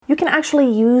can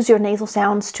actually use your nasal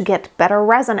sounds to get better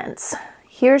resonance.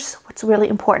 Here's what's really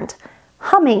important.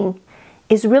 Humming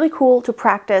is really cool to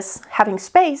practice having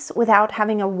space without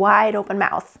having a wide open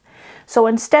mouth. So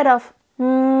instead of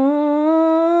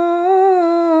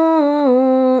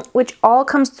which all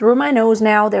comes through my nose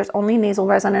now, there's only nasal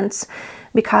resonance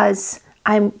because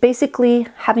I'm basically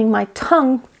having my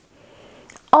tongue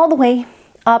all the way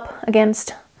up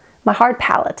against my hard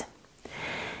palate.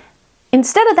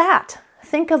 Instead of that,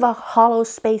 think of a hollow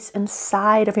space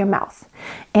inside of your mouth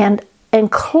and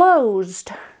enclosed.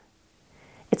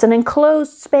 It's an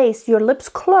enclosed space. Your lips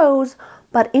close,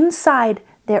 but inside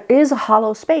there is a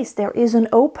hollow space. There is an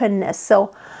openness.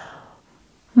 So,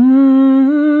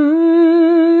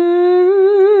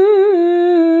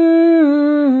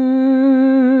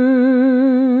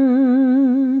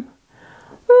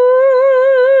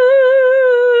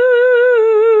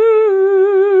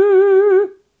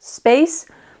 space,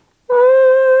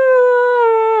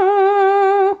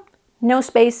 no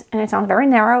space, and it sounds very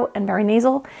narrow and very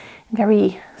nasal and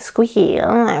very squeaky.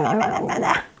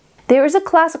 There is a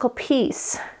classical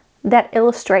piece that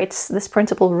illustrates this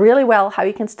principle really well, how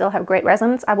you can still have great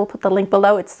resonance. I will put the link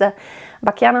below. It's the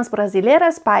Baquianas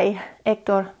Brasileiras by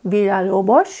Hector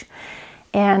Villa-Lobos,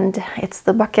 and it's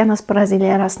the Baquianas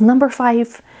Brasileiras number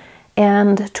 5.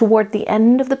 And toward the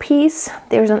end of the piece,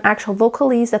 there's an actual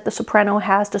vocalise that the soprano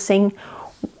has to sing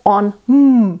on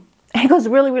It goes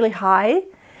really, really high.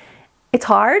 It's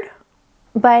hard,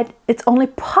 but it's only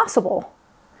possible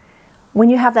when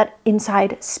you have that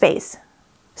inside space.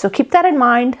 So keep that in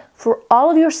mind for all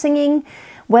of your singing,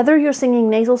 whether you're singing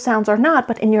nasal sounds or not,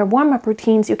 but in your warm-up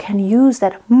routines, you can use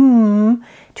that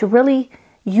to really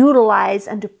utilize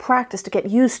and to practice, to get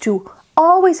used to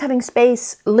always having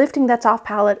space, lifting that soft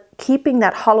palate, keeping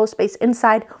that hollow space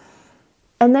inside,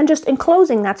 and then just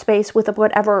enclosing that space with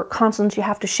whatever consonants you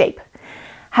have to shape.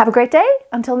 Have a great day.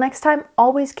 Until next time,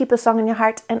 always keep a song in your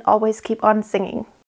heart and always keep on singing.